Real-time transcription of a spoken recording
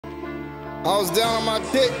I was down on my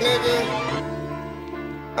dick, nigga.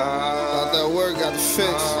 Thought that word got the fix.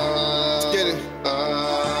 Let's get it.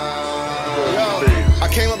 Yo, I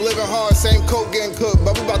came up living hard, same coke getting cooked,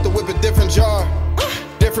 but we about to whip a different jar.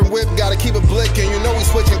 Different whip, gotta keep it blicking. You know we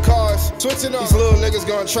switching cars. Switching up. These little niggas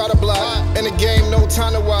gonna try to block. In the game, no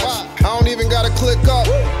time to watch. I don't even gotta click up.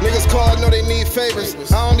 Niggas call, I know they need favors.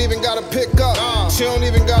 I don't even gotta pick up. She don't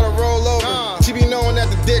even gotta roll over. She be knowing that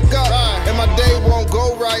the dick up. And my day won't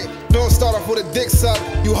go right. Don't start off with a dick suck.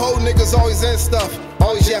 You whole niggas always in stuff.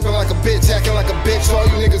 Always yapping like a bitch, acting like a bitch. All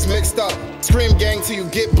you niggas mixed up. Scream gang till you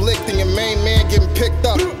get blicked and your main man getting picked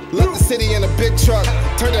up. Left the city in a big truck.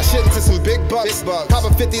 Turn that shit into some big bucks. Pop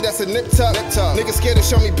a 50, that's a nip tuck. Niggas scared to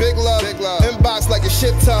show me big love. Inbox like a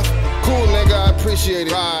shit tough. Cool nigga, I appreciate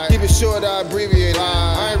it. Keep it short, I abbreviate it.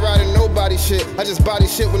 I ain't riding nobody shit. I just body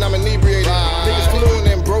shit when I'm inebriated. Niggas fluent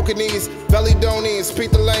and broken knees. Belly don't even speak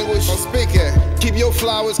the language. I'm speaking. Keep your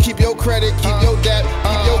flowers, keep your credit, keep your dap,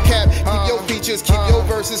 keep your cap, keep your features, keep your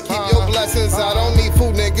verses, keep your blessings. I don't need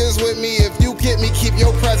food niggas with me. If you get me, keep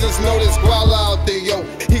your presence. Know this guala out there, yo.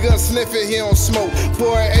 He gonna sniff it, he don't smoke.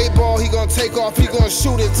 For an 8-ball, he gonna take off, he gonna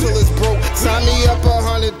shoot it till it's broke. Sign me up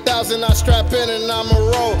 100,000, I strap in and I'ma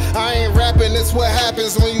roll. I ain't rapping, this what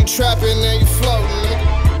happens when you trapping and you floating, nigga.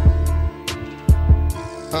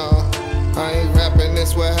 I ain't rapping,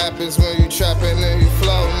 this what happens when you trapping and you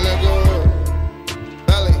floating, nigga.